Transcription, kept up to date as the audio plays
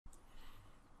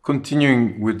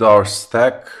Continuing with our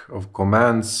stack of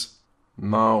commands,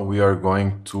 now we are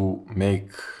going to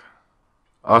make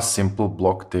a simple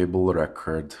block table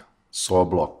record. So a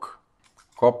block.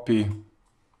 Copy,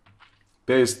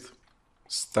 paste,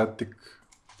 static.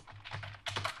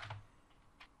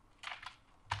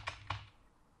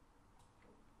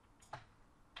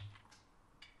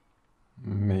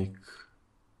 Make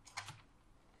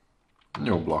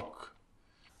new block.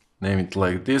 Name it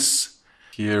like this.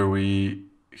 Here we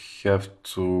have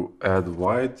to add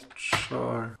wide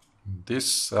chart.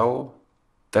 This cell.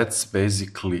 That's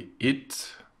basically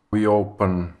it. We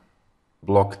open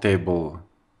block table,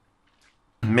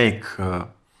 make a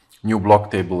new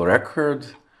block table record.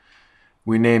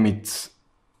 We name it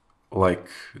like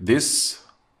this,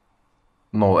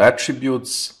 no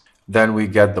attributes. Then we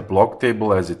get the block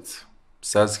table as it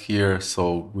says here.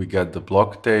 So we get the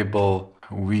block table.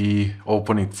 We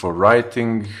open it for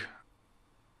writing,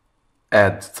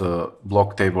 add the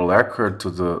block table record to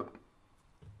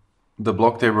the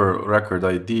block table record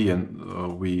ID,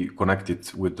 and we connect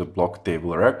it with the block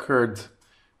table record.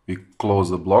 We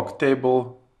close the block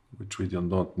table, which we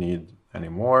don't need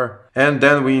anymore. And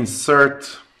then we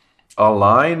insert a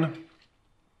line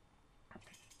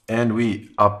and we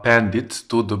append it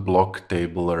to the block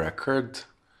table record.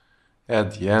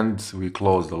 At the end, we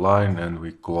close the line and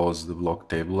we close the block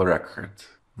table record.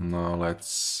 Now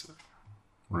let's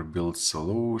rebuild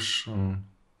solution.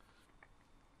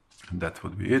 That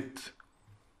would be it.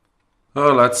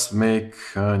 Let's make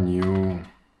a new.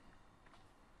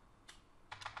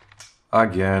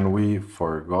 Again, we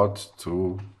forgot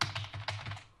to.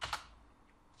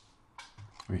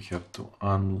 We have to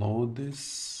unload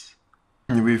this.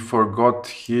 We forgot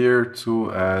here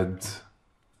to add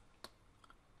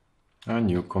a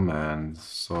new command.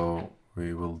 So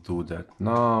we will do that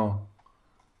now.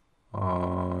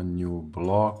 New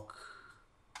block.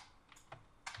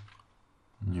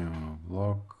 New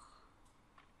block.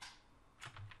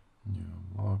 New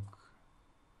block.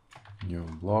 New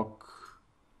block.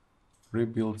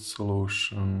 Rebuild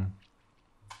solution.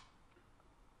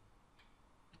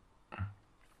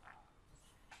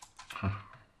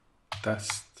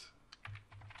 Test.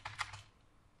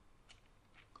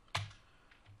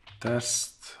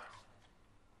 Test.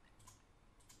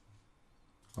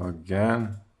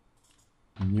 Again.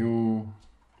 New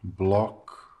block.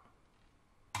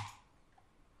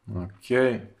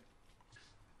 Okay.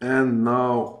 And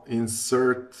now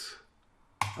insert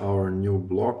our new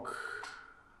block.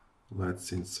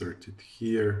 Let's insert it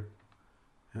here.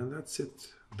 And that's it.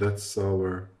 That's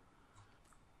our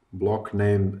block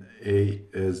name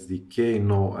ASDK,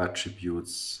 no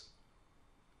attributes.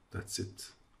 That's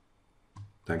it.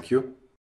 Thank you.